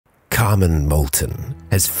Carmen Moulton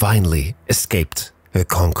has finally escaped her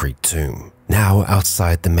concrete tomb. Now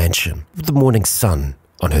outside the mansion, with the morning sun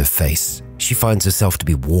on her face, she finds herself to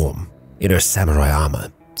be warm in her samurai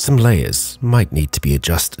armor. Some layers might need to be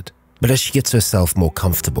adjusted, but as she gets herself more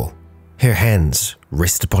comfortable, her hands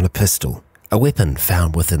rest upon a pistol, a weapon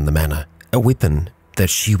found within the manor, a weapon that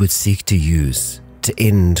she would seek to use to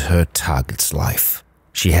end her target's life.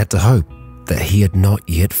 She had to hope that he had not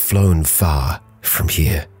yet flown far from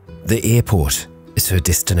here. The airport is her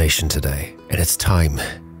destination today, and it's time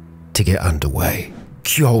to get underway.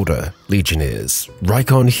 Kia ora, Legionnaires.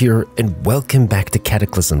 Raikon here, and welcome back to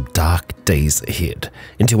Cataclysm Dark Days Ahead,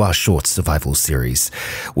 into our short survival series.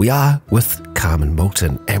 We are with Carmen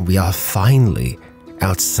Moulton, and we are finally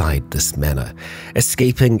outside this manor,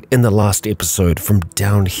 escaping in the last episode from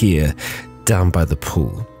down here, down by the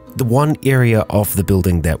pool. The one area of the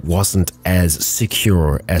building that wasn't as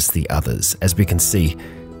secure as the others. As we can see,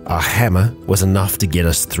 our hammer was enough to get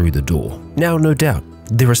us through the door. Now, no doubt,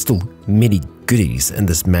 there are still many goodies in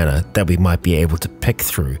this manor that we might be able to pick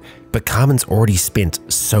through, but Carmen's already spent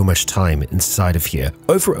so much time inside of here,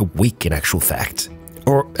 over a week in actual fact,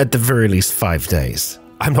 or at the very least 5 days.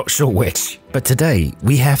 I'm not sure which. But today,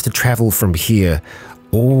 we have to travel from here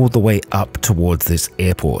all the way up towards this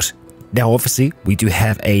airport. Now, obviously, we do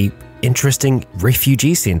have a interesting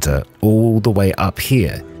refugee center all the way up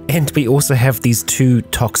here. And we also have these 2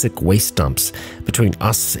 toxic waste dumps between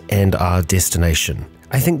us and our destination.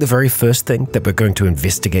 I think the very first thing that we're going to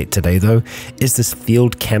investigate today, though, is this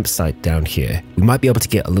field campsite down here. We might be able to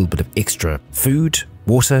get a little bit of extra food,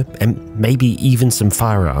 water, and maybe even some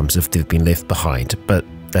firearms if they've been left behind, but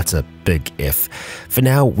that's a big if. For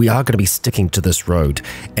now, we are going to be sticking to this road,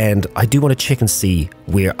 and I do want to check and see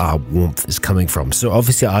where our warmth is coming from. So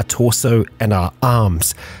obviously our torso and our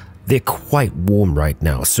arms, they're quite warm right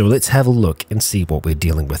now, so let's have a look and see what we're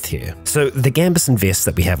dealing with here. So the gambeson vest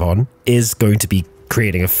that we have on is going to be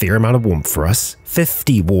creating a fair amount of warmth for us,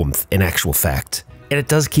 50 warmth in actual fact, and it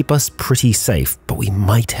does keep us pretty safe, but we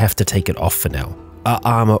might have to take it off for now. Our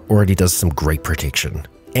armor already does some great protection,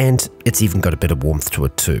 and it's even got a bit of warmth to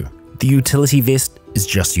it too. The utility vest is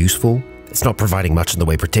just useful. It's not providing much in the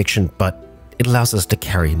way of protection, but it allows us to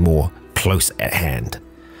carry more close at hand.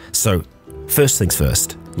 So first things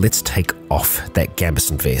first, let's take off that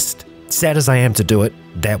gambeson vest. Sad as I am to do it,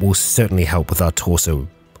 that will certainly help with our torso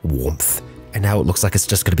warmth. And now it looks like it's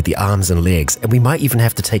just going to be the arms and legs, and we might even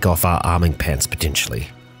have to take off our arming pants potentially.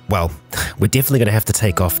 Well, we're definitely going to have to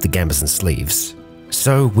take off the gambeson sleeves.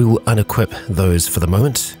 So we will unequip those for the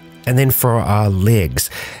moment. And then for our legs,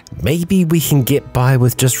 maybe we can get by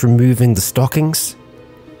with just removing the stockings.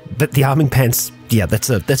 But the arming pants, yeah, that's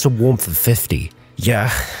a warmth of 50.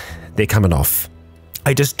 Yeah, they're coming off.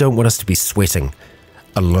 I just don't want us to be sweating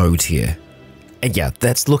a load here. And yeah,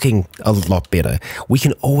 that's looking a lot better. We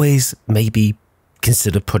can always maybe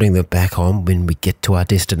consider putting them back on when we get to our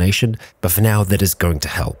destination, but for now that is going to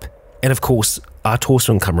help. And of course, our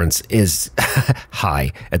torso encumbrance is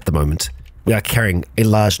high at the moment. We are carrying a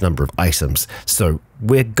large number of items, so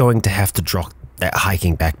we're going to have to drop that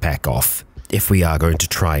hiking backpack off if we are going to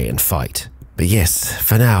try and fight. But yes,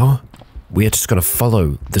 for now, we are just going to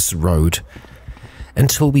follow this road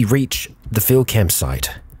until we reach the field campsite.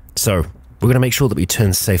 So we're going to make sure that we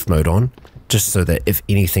turn safe mode on, just so that if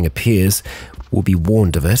anything appears, we'll be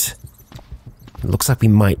warned of it. It looks like we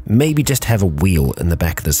might maybe just have a wheel in the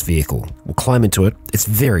back of this vehicle. We'll climb into it. It's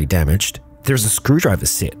very damaged. There's a screwdriver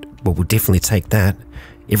set, but we'll definitely take that.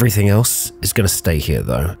 Everything else is going to stay here,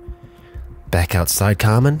 though. Back outside,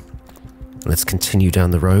 Carmen. Let's continue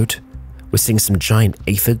down the road. We're seeing some giant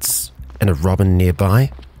aphids and a robin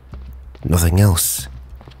nearby. Nothing else.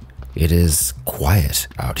 It is quiet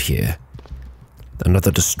out here.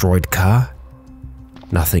 Another destroyed car.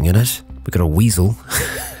 Nothing in it. We got a weasel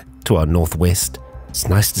to our northwest. It's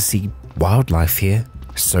nice to see wildlife here.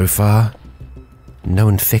 So far, no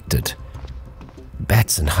infected.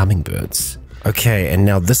 Bats and hummingbirds. Okay, and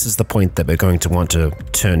now this is the point that we're going to want to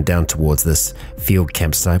turn down towards this field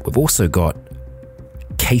campsite. We've also got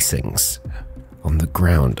casings on the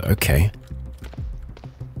ground. Okay.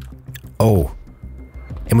 Oh,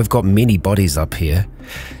 and we've got many bodies up here.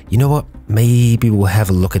 You know what? Maybe we'll have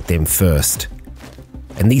a look at them first.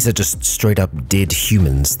 And these are just straight up dead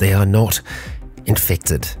humans. They are not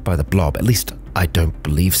infected by the blob. At least I don't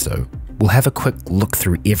believe so. We'll have a quick look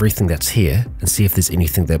through everything that's here and see if there's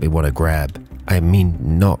anything that we want to grab. I mean,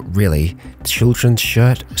 not really. Children's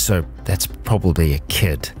shirt, so that's probably a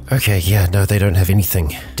kid. Okay, yeah, no, they don't have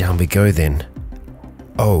anything. Down we go then.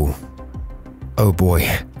 Oh boy.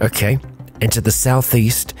 Okay, and to the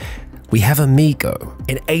southeast, We have a Migo,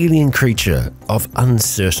 an alien creature of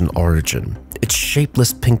uncertain origin. Its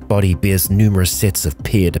shapeless pink body bears numerous sets of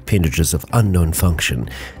paired appendages of unknown function,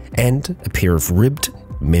 and a pair of ribbed,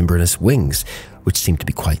 membranous wings, which seem to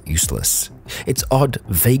be quite useless. Its odd,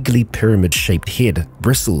 vaguely pyramid-shaped head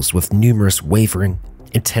bristles with numerous wavering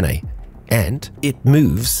antennae, and it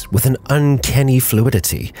moves with an uncanny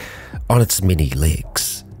fluidity on its many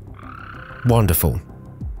legs. Wonderful.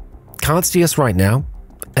 Can't see us right now,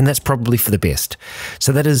 and that's probably for the best.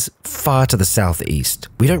 So that is far to the southeast.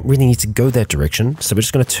 We don't really need to go that direction, so we're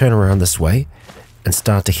just going to turn around this way and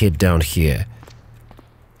start to head down here.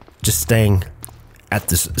 Just staying at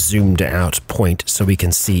this zoomed out point so we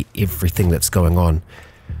can see everything that's going on.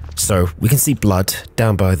 So we can see blood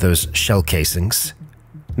down by those shell casings.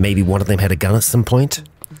 Maybe one of them had a gun at some point.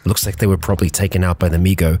 Looks like they were probably taken out by the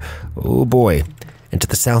Migo. Oh boy. And to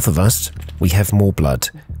the south of us, we have more blood.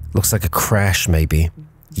 Looks like a crash maybe.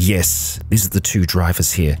 Yes, these are the two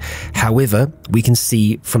drivers here. However, we can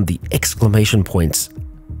see from the exclamation points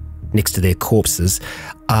next to their corpses,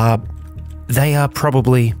 they are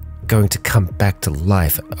probably going to come back to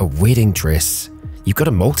life. A wedding dress. You've got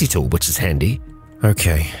a multi-tool, which is handy.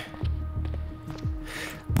 Okay.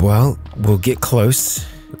 Well, we'll get close.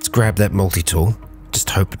 Let's grab that multi-tool. Just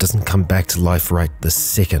hope it doesn't come back to life right this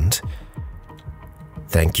second.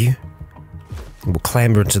 Thank you. We'll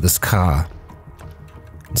clamber into this car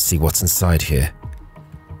and see what's inside here.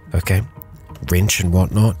 Okay. Wrench and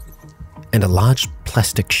whatnot. And a large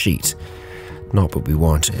plastic sheet. Not what we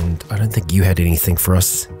want, and I don't think you had anything for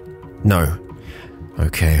us. No.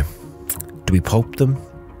 Okay. Do we pulp them?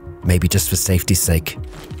 Maybe just for safety's sake.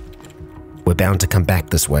 We're bound to come back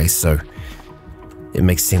this way, so it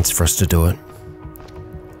makes sense for us to do it.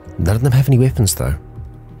 None of them have any weapons, though.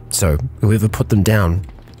 So whoever put them down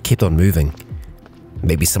kept on moving.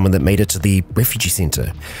 Maybe someone that made it to the refugee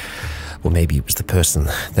center. Or maybe it was the person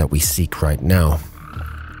that we seek right now.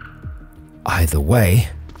 Either way,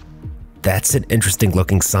 that's an interesting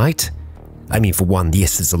looking sight. I mean, for one,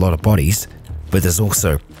 yes, there's a lot of bodies, but there's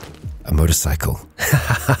also a motorcycle.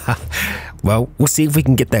 Well, we'll see if we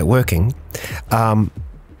can get that working.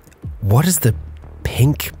 What is the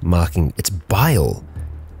pink marking? It's bile.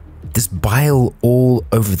 There's bile all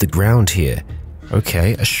over the ground here.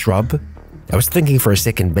 Okay, a shrub. I was thinking for a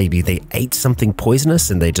second maybe they ate something poisonous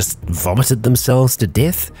and they just vomited themselves to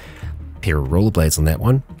death. Pair of rollerblades on that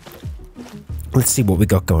one. Let's see what we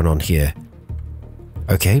got going on here.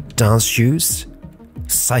 Okay, dance shoes,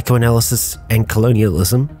 psychoanalysis and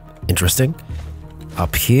colonialism. Interesting.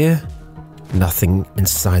 Up here, nothing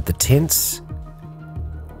inside the tents.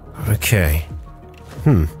 Okay.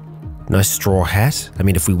 Nice straw hat. I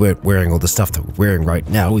mean, if we weren't wearing all the stuff that we're wearing right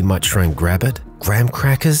now, we might try and grab it. Graham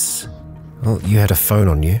crackers. Well, you had a phone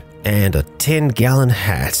on you. And a 10-gallon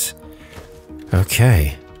hat.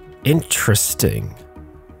 Okay. Interesting.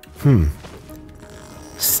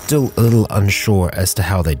 Still a little unsure as to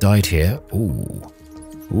how they died here.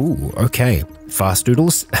 Ooh, okay. Fast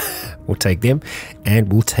noodles. We'll take them.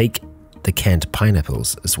 And we'll take the canned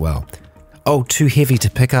pineapples as well. Oh, too heavy to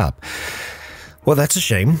pick up. Well, that's a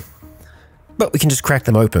shame. But we can just crack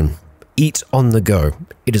them open. Eat on the go.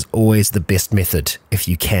 It is always the best method if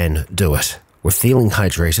you can do it. We're feeling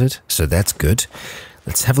hydrated, so that's good.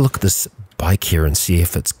 Let's have a look at this bike here and see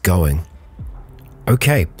if it's going.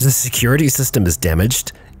 Okay, the security system is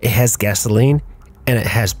damaged. It has gasoline and it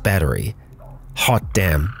has battery. Hot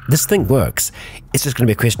damn. This thing works. It's just going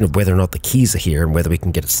to be a question of whether or not the keys are here and whether we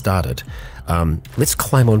can get it started. Let's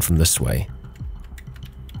climb on from this way.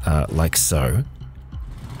 Like so.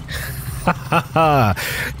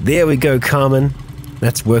 There we go, Carmen.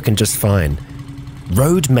 That's working just fine.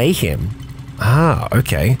 Road mayhem.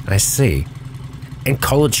 Okay, I see. And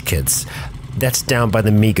college kids. That's down by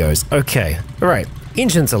the Migos. Okay, alright.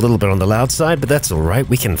 Engine's a little bit on the loud side, but that's alright.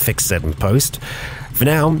 We can fix that in post. For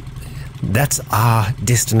now, that's our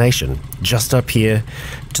destination. Just up here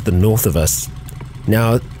to the north of us.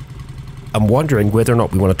 Now, I'm wondering whether or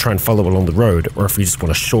not we want to try and follow along the road, or if we just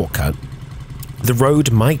want a shortcut. The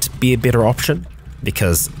road might be a better option,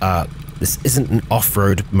 because this isn't an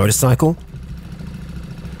off-road motorcycle.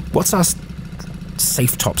 What's our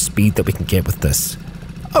safe top speed that we can get with this?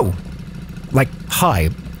 Oh, like high,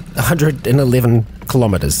 111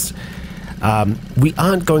 kilometers. We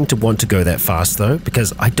aren't going to want to go that fast though,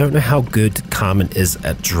 because I don't know how good Carmen is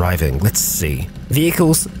at driving. Let's see.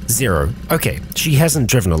 Vehicles, 0. Okay, she hasn't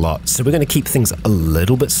driven a lot, so we're going to keep things a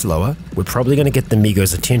little bit slower. We're probably going to get the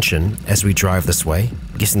Migos' attention as we drive this way.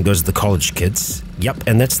 I'm guessing those are the college kids. Yep,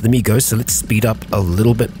 and that's the Migos, so let's speed up a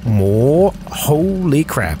little bit more. Holy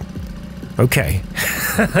crap. Okay.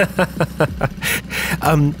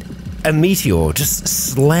 A meteor just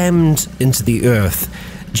slammed into the earth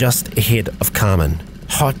just ahead of Carmen.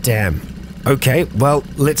 Hot damn. Okay, well,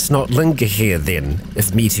 let's not linger here then.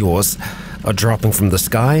 If meteors are dropping from the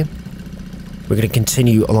sky, we're going to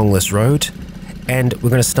continue along this road, and we're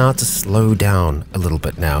going to start to slow down a little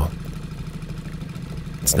bit now.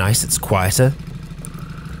 It's nice, it's quieter,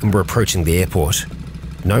 and we're approaching the airport.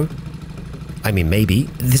 No? I mean, maybe.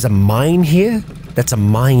 There's a mine here? That's a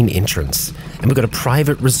mine entrance. And we've got a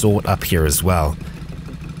private resort up here as well.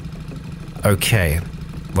 Okay.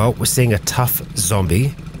 Well, we're seeing a tough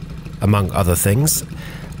zombie, among other things.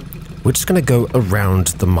 We're just going to go around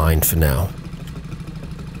the mine for now.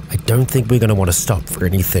 I don't think we're going to want to stop for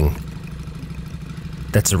anything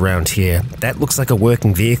that's around here. That looks like a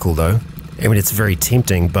working vehicle, though. I mean, it's very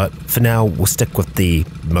tempting, but for now, we'll stick with the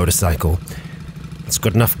motorcycle. It's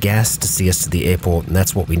got enough gas to see us to the airport, and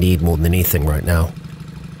that's what we need more than anything right now.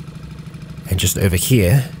 And just over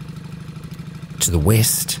here, to the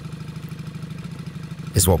west,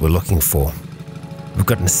 is what we're looking for. We've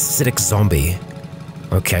got an acidic zombie.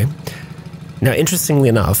 Okay. Now, interestingly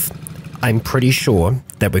enough, I'm pretty sure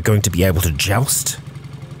that we're going to be able to joust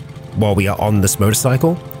while we are on this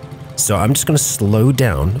motorcycle. So I'm just going to slow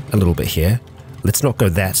down a little bit here. Let's not go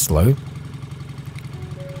that slow.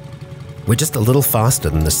 We're just a little faster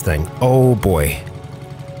than this thing. Oh boy.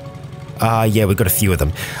 Yeah, we've got a few of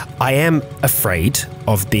them. I am afraid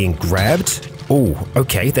of being grabbed. Oh,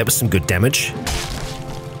 okay, that was some good damage.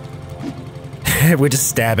 We're just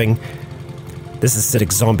stabbing this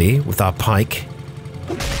acidic zombie with our pike.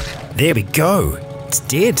 There we go. It's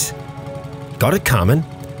dead. Got it, Carmen.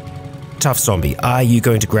 Tough zombie. Are you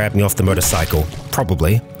going to grab me off the motorcycle?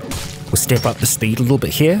 Probably. We'll step up the speed a little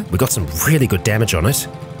bit here. We got some really good damage on it.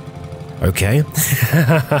 Okay.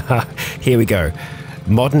 Here we go.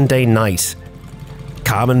 Modern day night.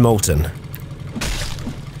 Carmen Moulton.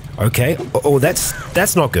 Okay. Oh,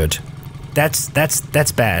 that's not good. That's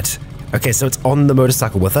bad. Okay, so it's on the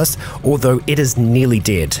motorcycle with us, although it is nearly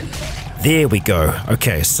dead. There we go.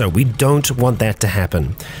 Okay, so we don't want that to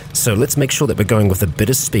happen. So let's make sure that we're going with a bit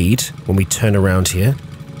of speed when we turn around here.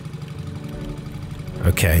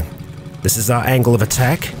 Okay. This is our angle of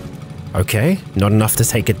attack. Okay, not enough to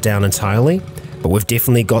take it down entirely, but we've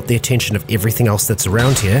definitely got the attention of everything else that's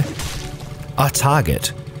around here. Our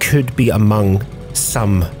target could be among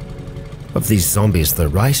some of these zombies though,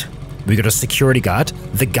 right? We got a security guard.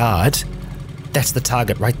 The guard, that's the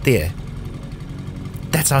target right there.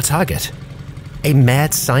 That's our target. A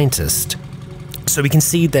mad scientist. So we can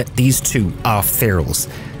see that these two are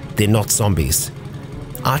ferals. They're not zombies.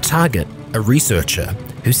 Our target, a researcher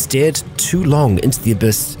who stared too long into the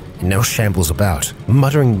abyss and now shambles about,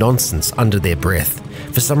 muttering nonsense under their breath.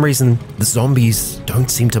 For some reason, the zombies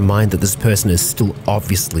don't seem to mind that this person is still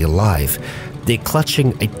obviously alive. They're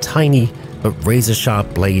clutching a tiny but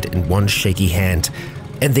razor-sharp blade in one shaky hand.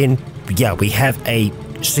 And then, yeah, we have a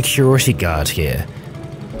security guard here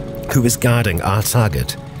who is guarding our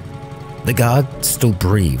target. The guard still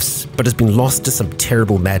breathes, but has been lost to some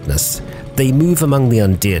terrible madness. They move among the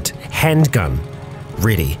undead, handgun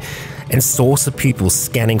ready, and saucer pupils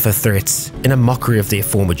scanning for threats in a mockery of their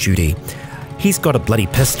former duty. He's got a bloody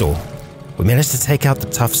pistol. We managed to take out the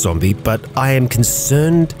tough zombie, but I am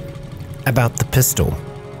concerned about the pistol,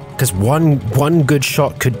 because one good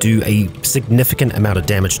shot could do a significant amount of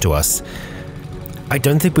damage to us. I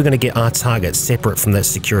don't think we're going to get our target separate from that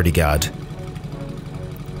security guard.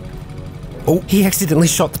 Oh, he accidentally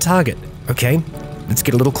shot the target. Okay, let's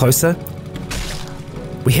get a little closer.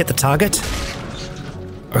 We hit the target.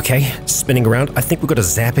 Okay, spinning around. I think we've got a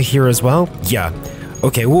zapper here as well. Yeah.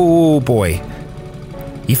 Okay, oh boy.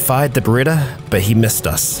 He fired the Beretta, but he missed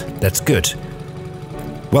us. That's good.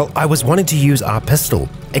 Well, I was wanting to use our pistol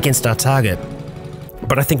against our target,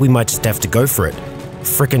 but I think we might just have to go for it.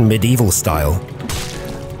 Frickin' medieval style.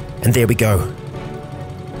 And there we go.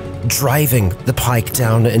 Driving the pike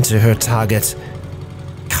down into her target.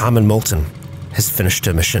 Carmen Moulton has finished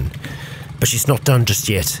her mission, but she's not done just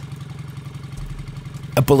yet.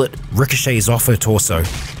 A bullet ricochets off her torso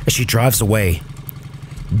as she drives away,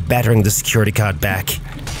 battering the security guard back.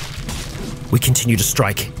 We continue to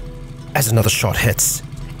strike as another shot hits,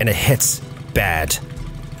 and it hits bad.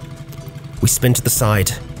 We spin to the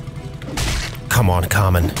side. Come on,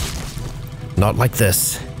 Carmen. Not like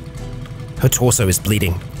this. Her torso is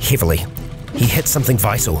bleeding heavily. He hit something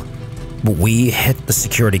vital. But we hit the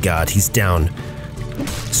security guard. He's down.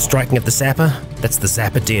 Striking at the zapper. That's the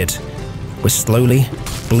zapper dead. We're slowly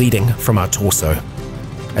bleeding from our torso.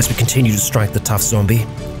 As we continue to strike the tough zombie,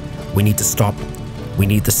 we need to stop. We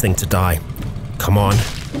need this thing to die. Come on.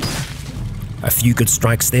 A few good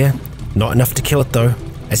strikes there. Not enough to kill it though.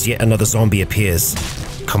 as yet another zombie appears.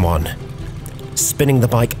 Come on. Spinning the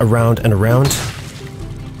bike around and around.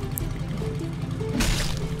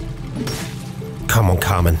 Come on,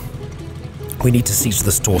 Carmen. We need to seize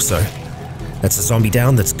this torso. That's a zombie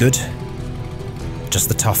down, that's good. Just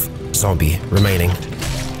the tough zombie remaining.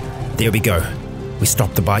 There we go. We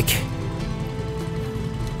stop the bike.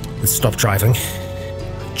 Let's stop driving.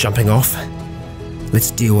 Jumping off.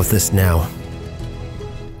 Let's deal with this now.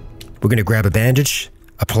 We're going to grab a bandage,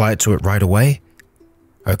 apply it to it right away.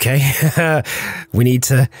 Okay. we need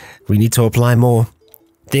to apply more.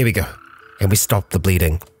 There we go. And we stop the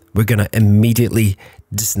bleeding. We're going to immediately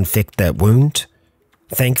disinfect that wound.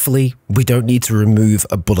 Thankfully, we don't need to remove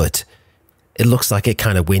a bullet. It looks like it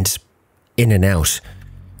kind of went in and out.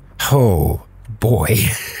 Oh, boy.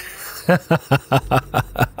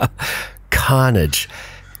 Carnage.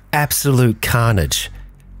 Absolute carnage.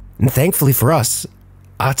 And thankfully for us,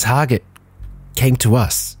 our target came to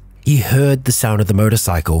us. He heard the sound of the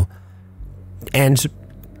motorcycle. And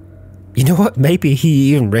you know what? Maybe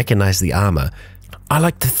he even recognized the armor. I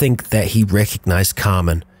like to think that he recognized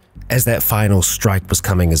Carmen as that final strike was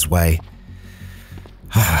coming his way.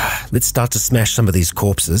 Let's start to smash some of these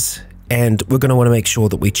corpses, and we're going to want to make sure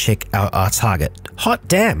that we check out our target. Hot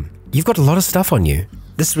damn, you've got a lot of stuff on you.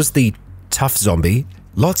 This was the tough zombie.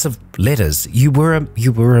 Lots of letters. You were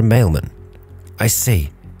a mailman. I see.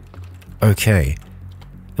 Okay.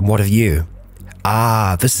 And what of you?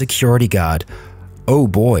 Ah, the security guard. Oh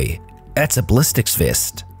boy, that's a ballistics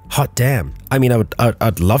vest. Hot damn. I mean,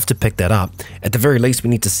 I'd love to pick that up. At the very least, we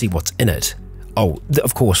need to see what's in it. Oh,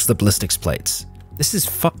 of course, the ballistics plates. This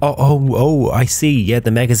is oh, I see. Yeah,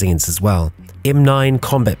 the magazines as well. M9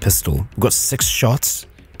 combat pistol. We've got 6 shots.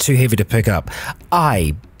 Too heavy to pick up.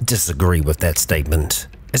 I disagree with that statement.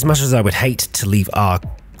 As much as I would hate to leave our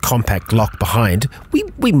compact Glock behind,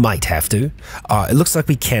 we might have to. It looks like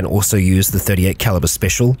we can also use the 38 caliber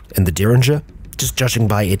special and the Derringer, just judging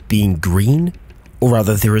by it being green. Or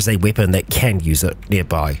rather, there is a weapon that can use it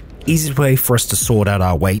nearby. Easiest way for us to sort out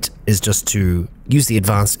our weight is just to use the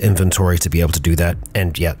advanced inventory to be able to do that.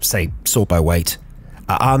 And yeah, say sort by weight.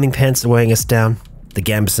 Our arming pants are weighing us down. The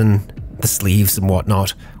gambeson, the sleeves and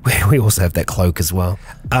whatnot. We also have that cloak as well.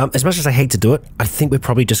 As much as I hate to do it, I think we're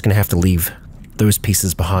probably just going to have to leave those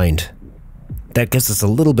pieces behind. That gives us a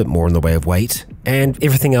little bit more in the way of weight. And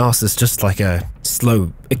everything else is just like a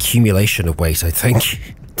slow accumulation of weight, I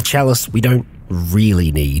think. The chalice we don't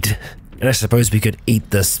really need. And I suppose we could eat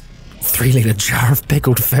this 3-liter jar of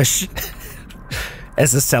pickled fish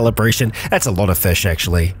as a celebration. That's a lot of fish,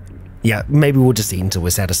 actually. Yeah, maybe we'll just eat until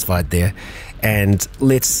we're satisfied there. And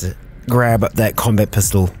let's grab that combat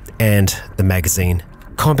pistol and the magazine.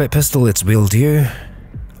 Combat pistol, it's wheeled you.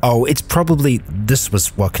 Oh, it's probably, this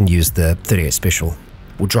was what can use the 38 special.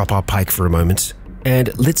 We'll drop our pike for a moment.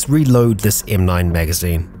 And let's reload this M9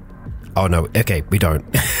 magazine. Oh no, okay, we don't.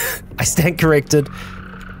 I stand corrected.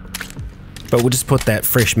 But we'll just put that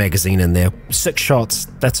fresh magazine in there. 6 shots,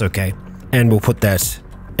 that's okay. And we'll put that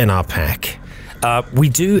in our pack. We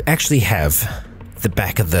do actually have the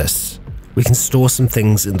back of this. We can store some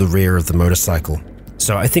things in the rear of the motorcycle.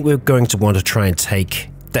 So I think we're going to want to try and take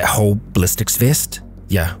that whole ballistics vest.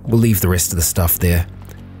 Yeah, we'll leave the rest of the stuff there.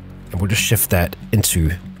 And we'll just shift that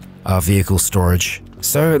into our vehicle storage.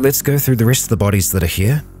 So let's go through the rest of the bodies that are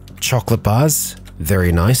here. Chocolate bars,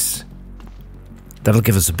 very nice. That'll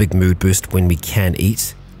give us a big mood boost when we can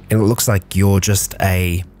eat. And it looks like you're just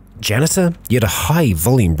a janitor. You had a high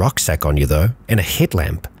volume rucksack on you though, and a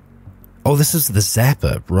headlamp. Oh, this is the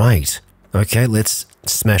zapper, right. Okay, let's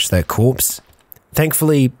smash that corpse.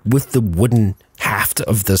 Thankfully, with the wooden haft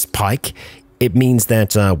of this pike, it means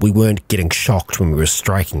that we weren't getting shocked when we were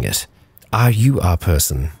striking it. Are you our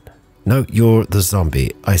person? No, you're the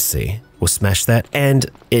zombie, I see. We'll smash that, and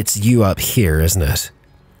it's you up here, isn't it?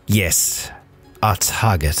 Yes, our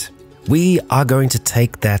target. We are going to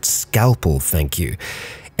take that scalpel, thank you.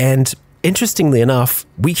 And interestingly enough,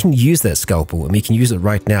 we can use that scalpel, and we can use it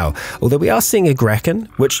right now. Although we are seeing a Kraken,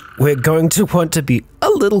 which we're going to want to be a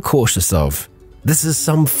little cautious of. This is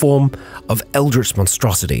some form of eldritch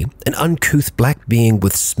monstrosity, an uncouth black being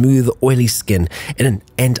with smooth, oily skin and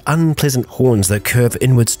unpleasant horns that curve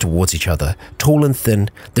inwards towards each other. Tall and thin,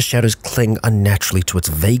 the shadows cling unnaturally to its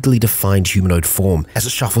vaguely defined humanoid form as it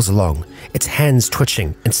shuffles along, its hands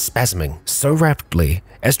twitching and spasming so rapidly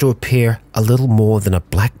as to appear a little more than a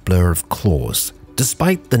black blur of claws.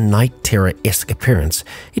 Despite the night terror-esque appearance,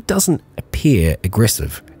 it doesn't appear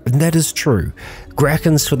aggressive. And that is true.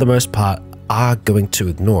 Krakens, for the most part, are going to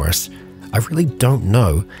ignore us. I really don't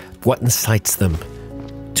know what incites them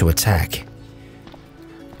to attack.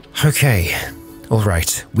 Okay,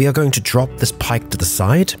 Alright, we are going to drop this pike to the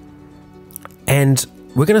side, and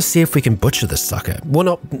we're going to see if we can butcher this sucker.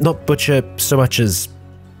 Well, not butcher so much as...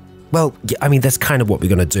 Well, I mean, that's kind of what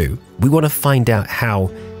we're going to do. We want to find out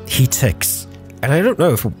how he ticks, and I don't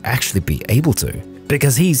know if we'll actually be able to,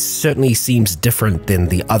 because he certainly seems different than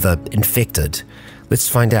the other infected. Let's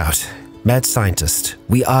find out. Mad Scientist,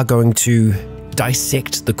 we are going to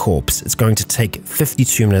dissect the corpse. It's going to take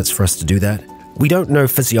 52 minutes for us to do that. We don't know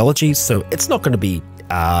physiology, so it's not going to be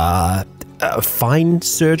a fine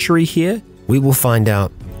surgery here. We will find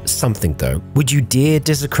out something though. Would you dare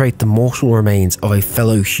desecrate the mortal remains of a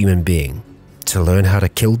fellow human being to learn how to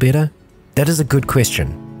kill better? That is a good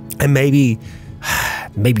question. And maybe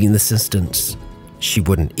in this instance, she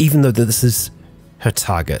wouldn't, even though this is her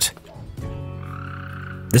target.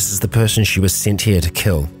 This is the person she was sent here to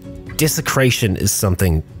kill. Desecration is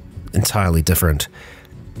something entirely different.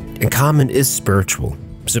 And Carmen is spiritual,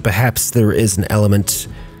 so perhaps there is an element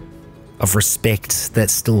of respect that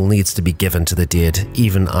still needs to be given to the dead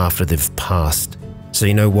even after they've passed. So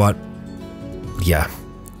you know what? Yeah.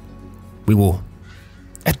 We will,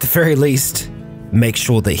 at the very least, make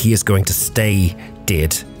sure that he is going to stay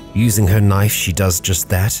dead. Using her knife, she does just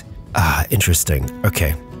that. Ah, interesting.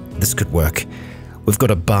 Okay, this could work. We've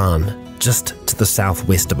got a barn just to the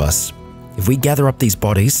southwest of us. If we gather up these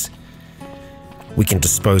bodies, we can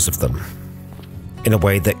dispose of them in a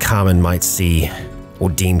way that Carmen might see or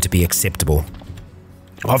deem to be acceptable.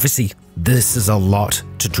 Obviously, this is a lot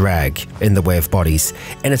to drag in the way of bodies,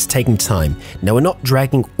 and it's taking time. Now, we're not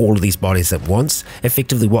dragging all of these bodies at once.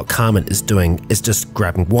 Effectively, what Carmen is doing is just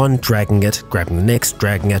grabbing one, dragging it, grabbing the next,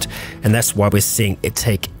 dragging it, and that's why we're seeing it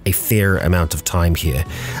take a fair amount of time here.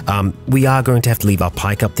 We are going to have to leave our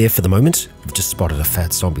pike up there for the moment. We've just spotted a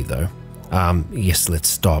fat zombie, though. Yes, let's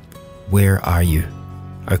stop. Where are you?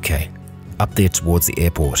 Okay, up there towards the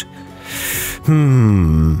airport.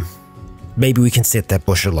 Maybe we can set that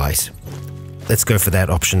bush alight. Let's go for that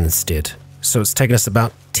option instead. So it's taken us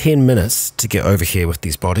about 10 minutes to get over here with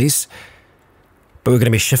these bodies, but we're going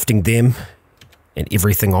to be shifting them and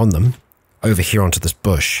everything on them over here onto this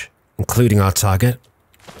bush, including our target,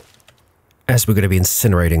 as we're going to be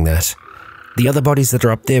incinerating that. The other bodies that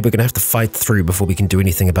are up there, we're going to have to fight through before we can do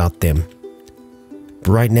anything about them. But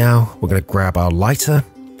right now, we're going to grab our lighter,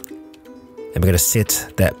 and we're going to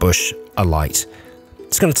set that bush alight.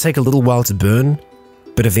 It's going to take a little while to burn,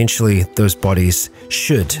 but eventually those bodies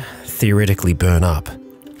should theoretically burn up.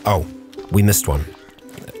 Oh, we missed one.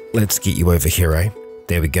 Let's get you over here, eh?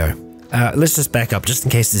 There we go. Let's just back up just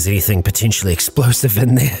in case there's anything potentially explosive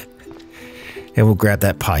in there. And we'll grab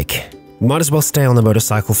that pike. We might as well stay on the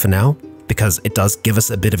motorcycle for now, because it does give us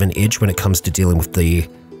a bit of an edge when it comes to dealing with the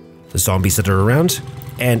zombies that are around.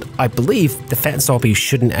 And I believe the fat zombie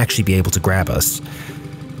shouldn't actually be able to grab us.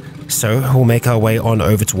 So we'll make our way on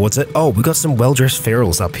over towards it. Oh, we got some well-dressed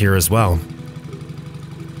ferals up here as well.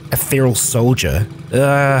 A feral soldier.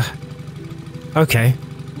 Okay.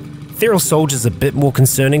 Feral soldier's a bit more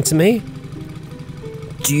concerning to me.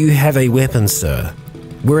 Do you have a weapon, sir?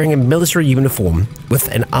 Wearing a military uniform with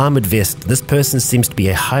an armored vest, this person seems to be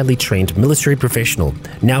a highly trained military professional,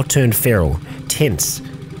 now turned feral. Tense,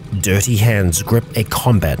 dirty hands grip a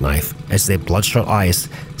combat knife as their bloodshot eyes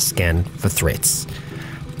scan for threats.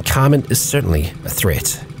 Carmen is certainly a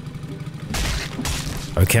threat.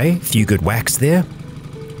 Okay, few good whacks there.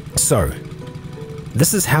 So,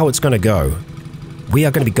 this is how it's going to go. We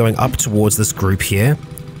are going to be going up towards this group here,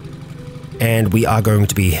 and we are going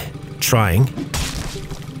to be trying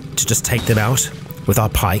to just take them out with our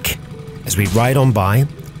pike as we ride on by,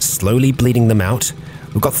 slowly bleeding them out.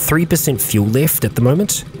 We've got 3% fuel left at the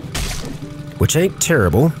moment, which ain't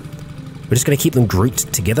terrible. We're just going to keep them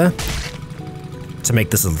grouped together to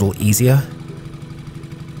make this a little easier.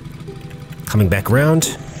 Coming back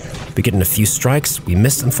around, we're getting a few strikes. We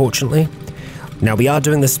missed, unfortunately. Now, we are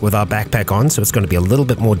doing this with our backpack on, so it's going to be a little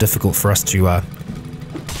bit more difficult for us to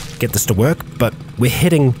get this to work, but we're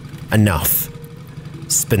hitting enough.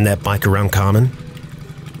 Spin that bike around, Carmen.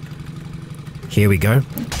 Here we go.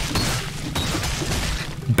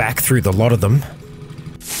 Back through the lot of them.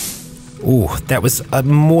 Ooh, that was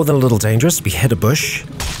more than a little dangerous. We hit a bush.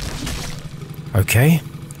 Okay.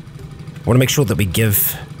 I want to make sure that we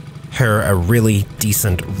give her a really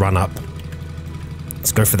decent run-up.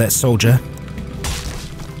 Let's go for that soldier.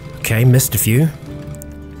 Okay, missed a few.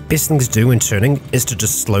 Best thing to do when turning is to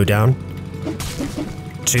just slow down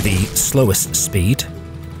to the slowest speed.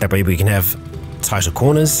 That way we can have tighter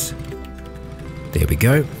corners. There we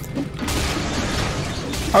go.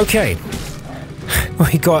 Okay.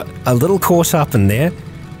 We got a little caught up in there,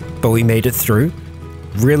 but we made it through.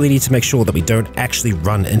 Really need to make sure that we don't actually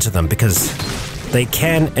run into them, because They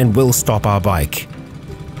can and will stop our bike.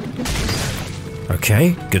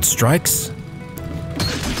 Okay, good strikes.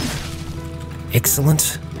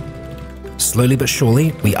 Excellent. Slowly but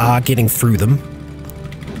surely, we are getting through them.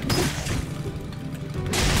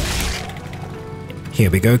 Here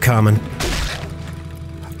we go, Carmen.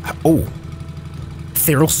 Oh.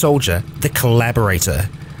 Feral Soldier, the collaborator.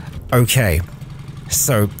 Okay.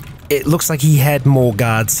 So, it looks like he had more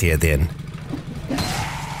guards here then.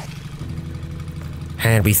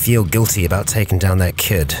 And we feel guilty about taking down that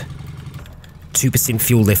kid. 2%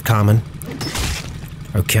 fuel left, Carmen.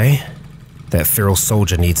 Okay. That Feral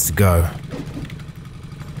Soldier needs to go.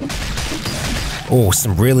 Oh,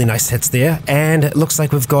 some really nice hits there. And it looks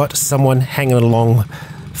like we've got someone hanging along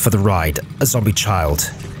for the ride. A zombie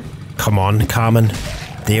child. Come on, Carmen.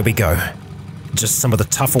 There we go. Just some of the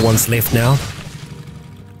tougher ones left now.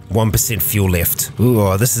 1% fuel left.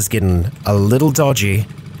 Ooh, this is getting a little dodgy.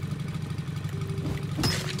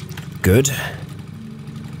 Good.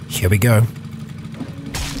 Here we go.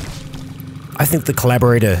 I think the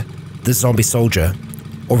collaborator, the zombie soldier,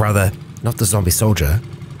 or rather, not the zombie soldier,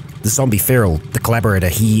 the zombie feral, the collaborator,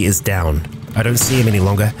 he is down. I don't see him any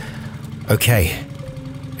longer. Okay.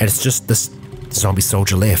 And it's just this zombie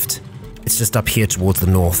soldier left. It's just up here towards the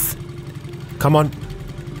north. Come on.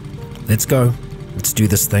 Let's go. Let's do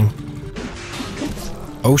this thing.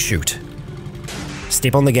 Oh shoot.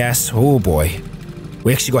 Step on the gas. Oh boy.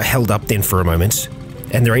 We actually got held up then for a moment.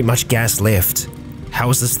 And there ain't much gas left.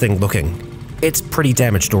 How is this thing looking? It's pretty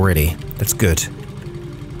damaged already. That's good.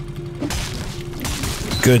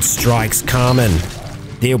 Good strikes, Carmen.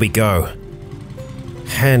 There we go.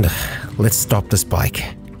 And let's stop this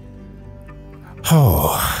bike.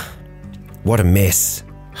 Oh, what a mess.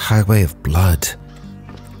 Highway of blood.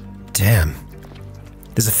 Damn.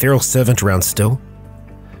 There's a feral servant around still.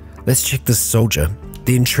 Let's check this soldier.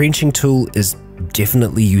 The entrenching tool is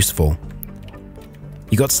definitely useful.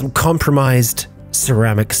 You got some compromised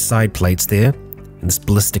ceramic side plates there in this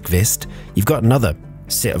ballistic vest. You've got another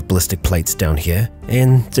set of ballistic plates down here,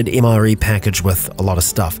 and it's an MRE package with a lot of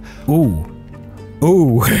stuff. Ooh.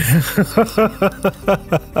 Ooh.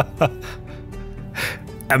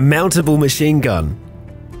 A mountable machine gun.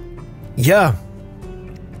 Yeah.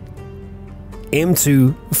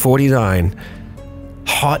 M249.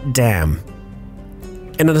 Hot damn.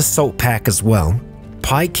 And an assault pack as well.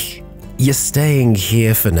 Pike, you're staying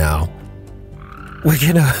here for now. We're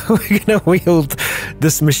gonna wield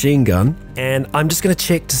this machine gun, and I'm just gonna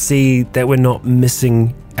check to see that we're not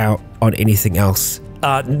missing out on anything else.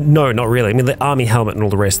 No, not really. I mean, the army helmet and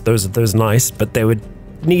all the rest, those are nice, but they would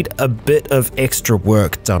need a bit of extra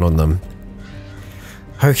work done on them.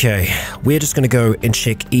 Okay, we're just gonna go and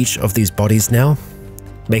check each of these bodies now,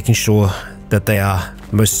 making sure that they are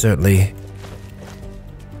most certainly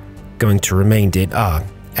going to remain dead.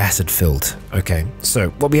 Acid filled. Okay, so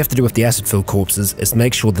what we have to do with the acid filled corpses is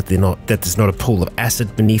make sure that there's not a pool of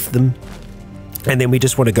acid beneath them, and then we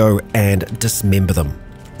just want to go and dismember them.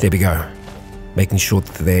 There we go, making sure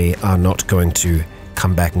that they are not going to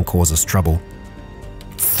come back and cause us trouble.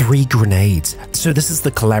 3 grenades. So this is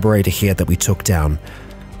the collaborator here that we took down.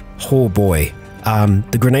 Oh boy.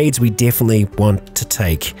 The grenades we definitely want to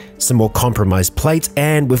take. Some more compromised plates,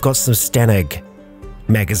 and we've got some Stanag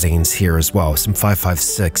magazines here as well, some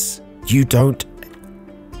 5.56. You don't...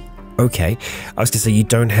 Okay, I was gonna say you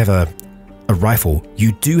don't have a rifle.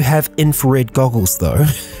 You do have infrared goggles though.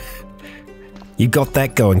 You got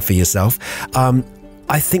that going for yourself.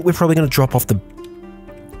 I think we're probably gonna drop off the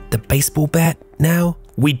baseball bat now.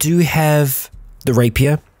 We do have the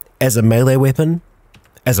rapier as a melee weapon,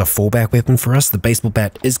 as a fallback weapon for us. The baseball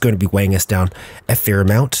bat is going to be weighing us down a fair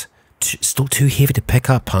amount. Still too heavy to pick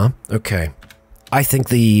up, huh? Okay. I think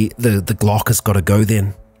the Glock has got to go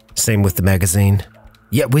then. Same with the magazine.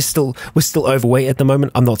 Yeah, we're still overweight at the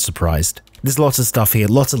moment. I'm not surprised. There's lots of stuff here,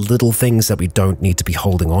 lots of little things that we don't need to be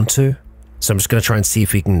holding on to. So I'm just going to try and see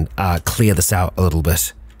if we can clear this out a little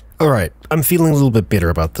bit. Alright, I'm feeling a little bit better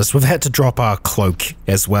about this. We've had to drop our cloak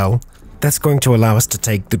as well. That's going to allow us to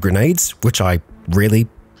take the grenades, which I really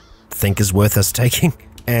think is worth us taking,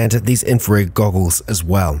 and these infrared goggles as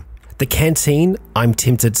well. The canteen, I'm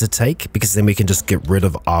tempted to take, because then we can just get rid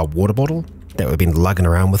of our water bottle that we've been lugging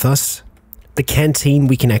around with us. The canteen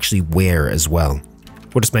we can actually wear as well.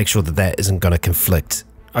 We'll just make sure that that isn't going to conflict.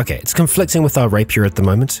 Okay, it's conflicting with our rapier at the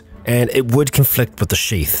moment, and it would conflict with the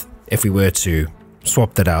sheath if we were to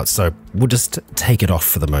swap that out, so we'll just take it off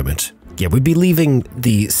for the moment. Yeah, we'd be leaving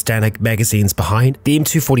the Stanag magazines behind. The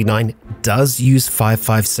M249 does use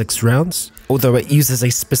 5.56 rounds, although it uses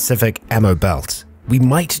a specific ammo belt. We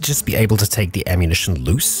might just be able to take the ammunition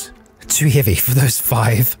loose too heavy for those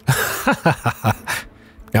 5.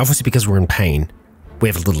 Now, obviously because we're in pain, we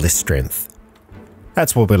have a little less strength.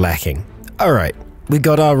 That's what we're lacking. Alright, we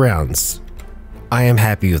got our rounds. I am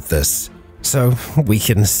happy with this. So we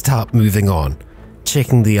can start moving on,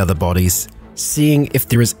 checking the other bodies, seeing if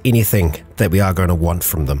there is anything that we are going to want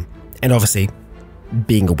from them. And obviously,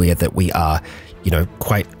 being aware that we are,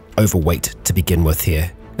 quite overweight to begin with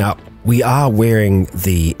here. Now, we are wearing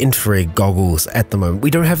the infrared goggles at the moment. We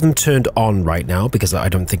don't have them turned on right now because I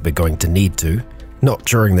don't think we're going to need to. Not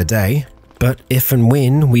during the day, but if and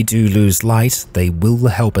when we do lose light, they will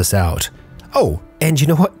help us out. Oh, and you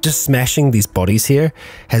know what? Just smashing these bodies here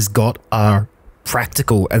has got our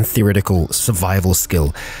practical and theoretical survival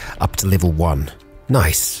skill up to level 1.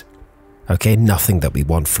 Nice. Okay, nothing that we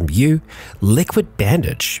want from you. Liquid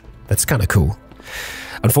bandage. That's kind of cool.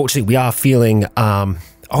 Unfortunately, we are feeling, I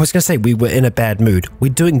was going to say we were in a bad mood.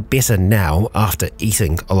 We're doing better now after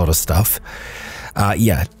eating a lot of stuff.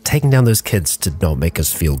 Yeah, taking down those kids did not make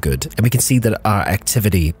us feel good. And we can see that our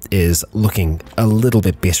activity is looking a little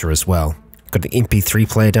bit better as well. Got an MP3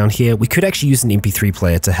 player down here. We could actually use an MP3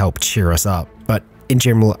 player to help cheer us up. But in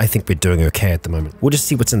general, I think we're doing okay at the moment. We'll just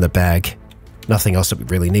see what's in the bag. Nothing else that we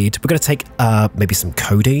really need. We're going to take maybe some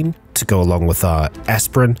codeine to go along with our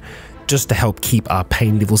aspirin, just to help keep our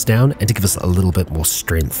pain levels down and to give us a little bit more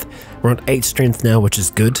strength. We're on 8 strength now, which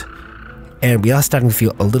is good. And we are starting to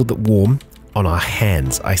feel a little bit warm on our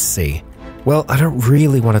hands, I see. Well, I don't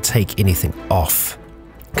really want to take anything off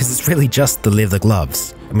because it's really just the leather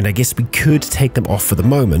gloves. I mean, I guess we could take them off for the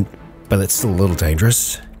moment, but it's still a little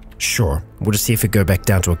dangerous. Sure, we'll just see if we go back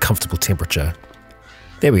down to a comfortable temperature.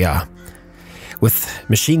 There we are. With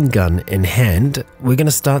machine gun in hand, we're going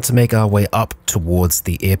to start to make our way up towards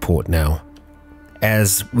the airport now,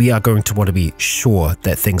 as we are going to want to be sure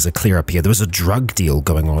that things are clear up here. There was a drug deal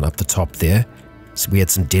going on up the top there, so we had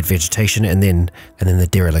some dead vegetation and then the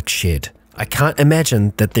derelict shed. I can't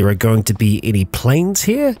imagine that there are going to be any planes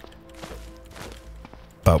here,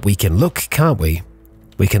 but we can look, can't we?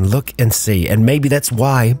 We can look and see, and maybe that's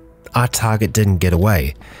why our target didn't get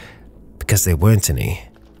away, because there weren't any.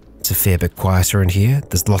 It's a fair bit quieter in here.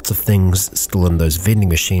 There's lots of things still in those vending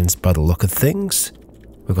machines by the look of things.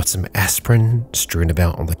 We've got some aspirin strewn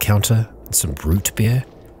about on the counter, and some root beer.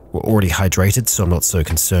 We're already hydrated, so I'm not so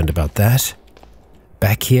concerned about that.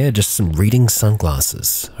 Back here, just some reading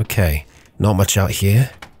sunglasses. Okay, not much out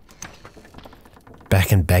here.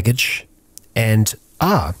 Back in baggage. And,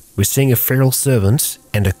 we're seeing a feral servant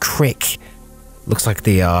and a Krek. Looks like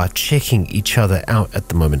they are checking each other out at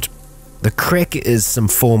the moment. The Krek is some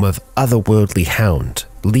form of otherworldly hound,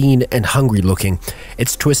 lean and hungry looking.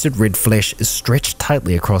 Its twisted red flesh is stretched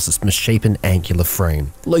tightly across its misshapen angular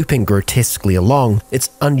frame. Loping grotesquely along, its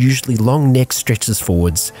unusually long neck stretches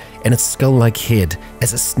forwards, and its skull-like head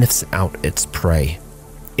as it sniffs out its prey.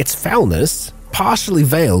 Its foulness, partially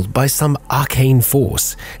veiled by some arcane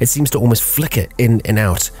force, it seems to almost flicker in and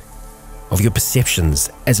out of your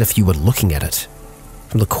perceptions as if you were looking at it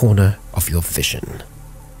from the corner of your vision.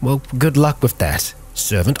 Well, good luck with that,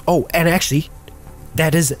 servant. Oh, and actually,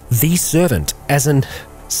 that is the servant, as in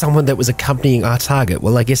someone that was accompanying our target.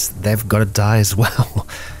 Well, I guess they've got to die as well.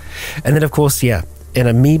 And then, of course, yeah, an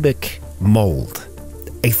amoebic mold,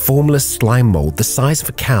 a formless slime mold the size of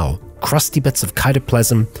a cow. Crusty bits of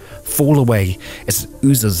cytoplasm fall away as it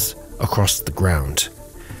oozes across the ground.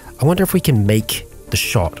 I wonder if we can make the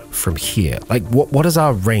shot from here. Like, what is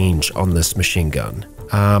our range on this machine gun?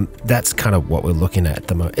 That's kind of what we're looking at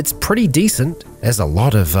the moment. It's pretty decent. There's a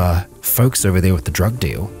lot of folks over there with the drug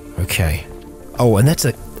deal. Okay. Oh, and that's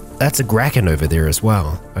a Kraken over there as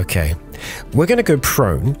well. Okay. We're going to go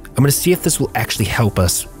prone. I'm going to see if this will actually help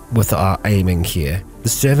us with our aiming here. The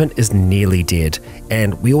servant is nearly dead,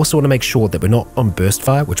 and we also want to make sure that we're not on burst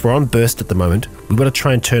fire, which we're on burst at the moment. We want to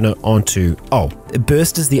try and turn it onto... Oh,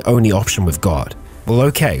 burst is the only option we've got. Well,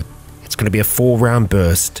 okay. It's going to be a 4-round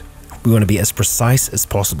burst. We want to be as precise as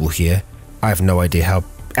possible here. I have no idea how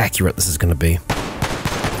accurate this is going to be.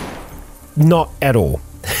 Not at all.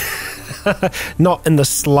 Not in the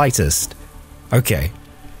slightest. Okay.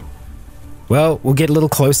 Well, we'll get a little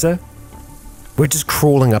closer. We're just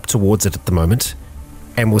crawling up towards it at the moment.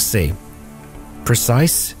 And we'll see.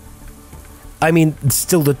 Precise? I mean,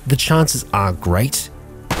 still the chances are great.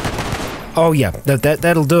 Oh yeah,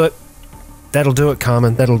 that'll do it. That'll do it,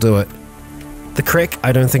 Carmen. That'll do it. The Krek,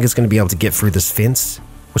 I don't think is going to be able to get through this fence.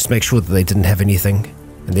 Let's make sure that they didn't have anything.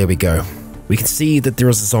 And there we go. We can see that there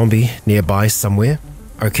is a zombie nearby somewhere.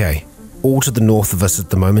 Okay. All to the north of us at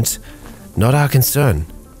the moment. Not our concern.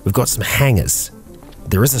 We've got some hangers.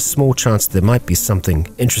 There is a small chance there might be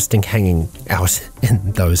something interesting hanging out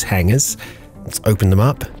in those hangers. Let's open them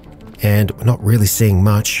up. And we're not really seeing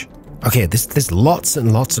much. Okay, there's lots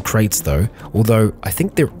and lots of crates though, although I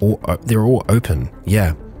think they're all open.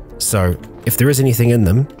 Yeah. So if there is anything in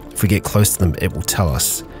them, if we get close to them, it will tell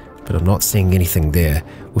us. But I'm not seeing anything there.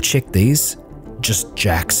 We'll check these. Just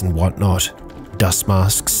jacks and whatnot. Dust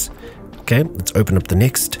masks. Okay, let's open up the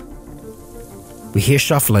next. We hear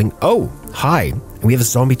shuffling. Oh, hi. And we have a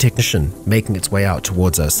zombie technician making its way out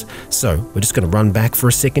towards us. So we're just going to run back for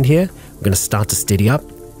a second here. We're going to start to steady up.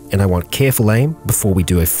 And I want careful aim before we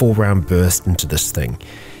do a 4-round burst into this thing.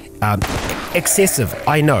 Excessive,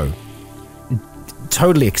 I know.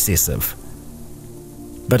 Totally excessive.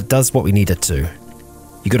 But it does what we need it to.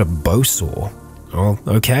 You got a bow saw. Oh,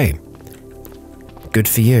 okay. Good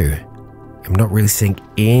for you. I'm not really seeing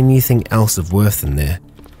anything else of worth in there.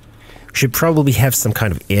 Should probably have some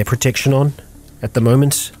kind of air protection on at the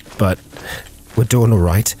moment, but we're doing all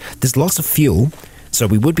right. There's lots of fuel, so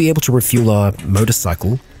we would be able to refuel our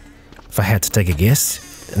motorcycle if I had to take a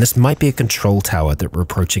guess. And this might be a control tower that we're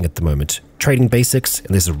approaching at the moment. Trading basics, and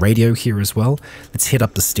there's a radio here as well. Let's head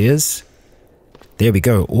up the stairs. There we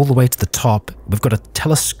go, all the way to the top. We've got a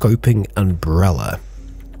telescoping umbrella,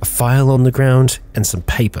 a file on the ground, and some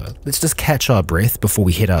paper. Let's just catch our breath before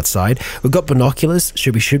we head outside. We've got binoculars,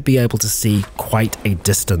 so we should be able to see quite a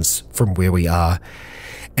distance from where we are.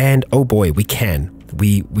 And oh boy, we can.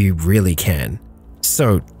 We really can.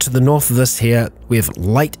 So, to the north of us here, we have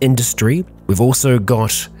light industry. We've also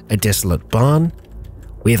got a desolate barn.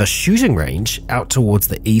 We have a shooting range out towards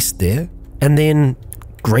the east there. And then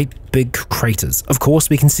great big craters. Of course,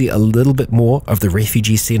 we can see a little bit more of the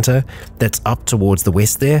refugee center that's up towards the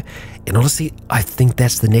west there. And honestly, I think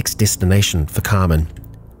that's the next destination for Carmen.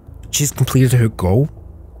 She's completed her goal.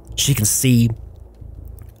 She can see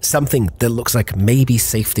something that looks like maybe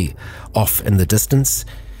safety off in the distance.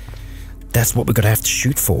 That's what we're going to have to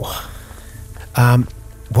shoot for.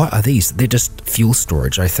 What are these? They're just fuel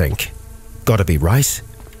storage, I think. Gotta be, right?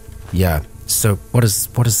 Yeah. So what is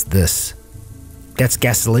this? That's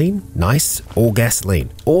gasoline? Nice. All gasoline.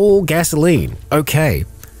 All gasoline. Okay.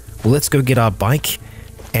 Well, let's go get our bike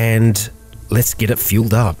and let's get it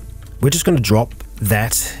fueled up. We're just going to drop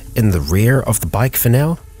that in the rear of the bike for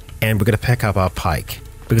now, and we're going to pick up our pike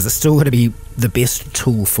because it's still going to be the best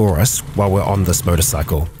tool for us while we're on this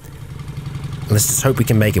motorcycle. Let's just hope we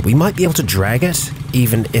can make it. We might be able to drag it,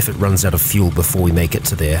 even if it runs out of fuel before we make it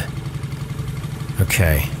to there.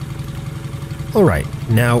 Okay. Alright,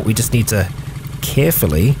 now we just need to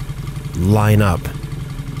carefully line up.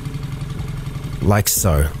 Like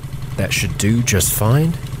so. That should do just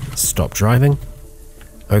fine. Stop driving.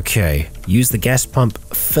 Okay, use the gas pump,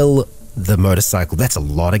 fill the motorcycle. That's a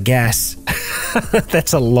lot of gas.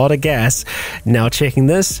 That's a lot of gas. Now checking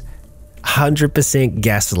this. 100%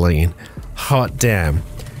 gasoline. Hot damn.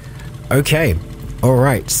 Okay.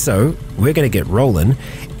 Alright, so we're going to get rolling.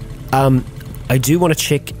 I do want to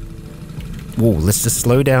check... Whoa, let's just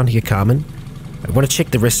slow down here, Carmen. I want to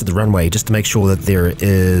check the rest of the runway just to make sure that there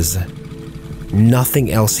is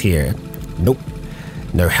nothing else here. Nope.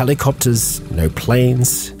 No helicopters, no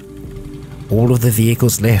planes. All of the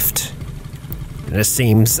vehicles left. And it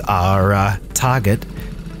seems our target,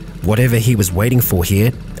 whatever he was waiting for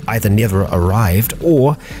here, either never arrived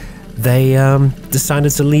or they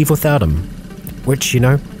decided to leave without him. Which, you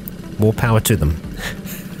know, more power to them.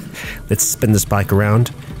 Let's spin this bike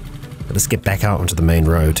around. Let's get back out onto the main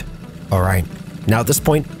road. Alright, now at this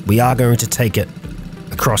point, we are going to take it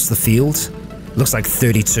across the field. Looks like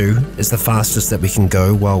 32 is the fastest that we can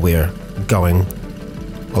go while we're going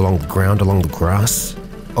along the ground, along the grass.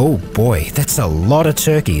 Oh boy, that's a lot of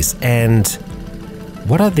turkeys. And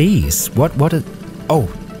what are these? What are...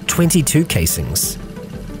 Oh, 22 casings.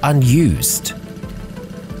 Unused.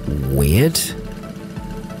 Weird.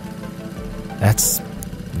 That's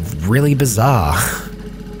really bizarre.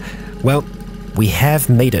 Well, we have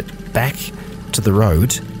made it back to the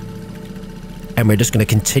road, and we're just going to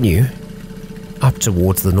continue up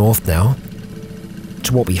towards the north now,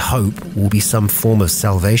 to what we hope will be some form of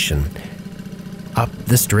salvation. Up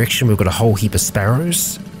this direction, we've got a whole heap of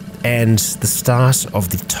sparrows, and the start of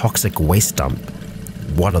the toxic waste dump,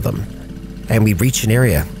 one of them. And we reach an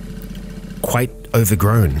area quite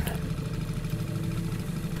overgrown.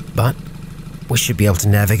 But we should be able to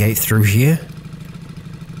navigate through here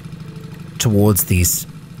towards these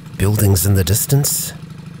buildings in the distance.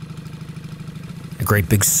 A great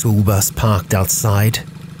big school bus parked outside.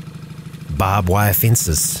 Barbed wire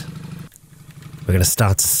fences. We're going to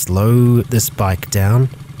start to slow this bike down.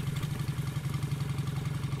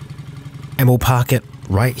 And we'll park it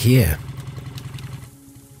right here.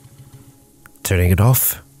 Turning it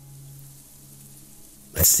off.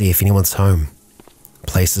 Let's see if anyone's home.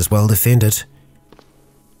 Place is well defended.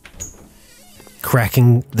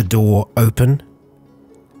 Cracking the door open.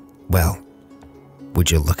 Well,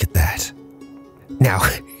 would you look at that? Now,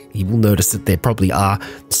 you will notice that there probably are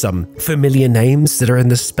some familiar names that are in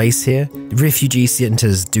this space here. Refugee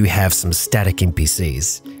centers do have some static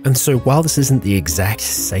NPCs. And so while this isn't the exact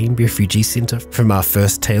same refugee center from our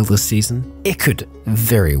first tale this season, it could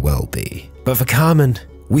very well be. But for Carmen,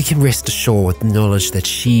 we can rest assured with the knowledge that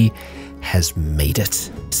she has made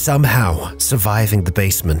it, somehow surviving the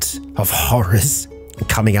basement of horrors and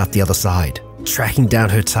coming out the other side, tracking down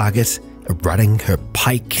her target, running her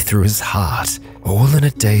pike through his heart, all in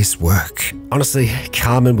a day's work. Honestly,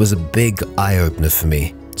 Carmen was a big eye-opener for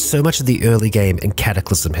me. So much of the early game in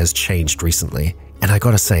Cataclysm has changed recently, and I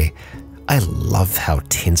gotta say, I love how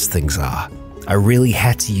tense things are. I really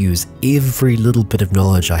had to use every little bit of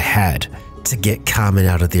knowledge I had to get Carmen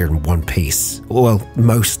out of there in one piece. Well,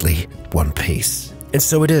 mostly one piece. And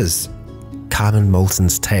so it is. Carmen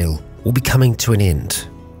Moulton's tale will be coming to an end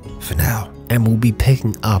for now, and we'll be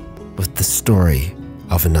picking up with the story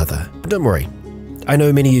of another. But don't worry, I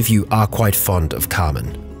know many of you are quite fond of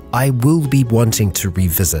Carmen. I will be wanting to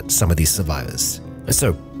revisit some of these survivors.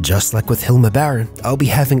 So, just like with Hilma Baron, I'll be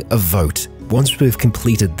having a vote once we've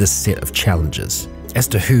completed this set of challenges as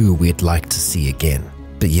to who we'd like to see again.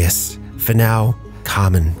 But yes, for now,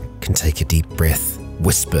 Carmen can take a deep breath,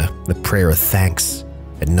 whisper a prayer of thanks,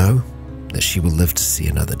 and know that she will live to see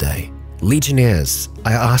another day. Legionnaires,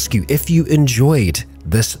 I ask you, if you enjoyed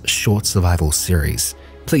this short survival series,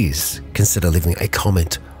 please consider leaving a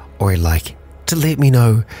comment or a like to let me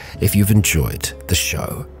know if you've enjoyed the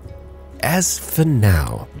show. As for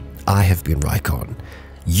now, I have been Rykon.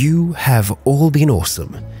 You have all been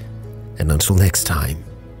awesome. And until next time,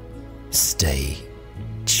 stay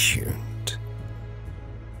tuned.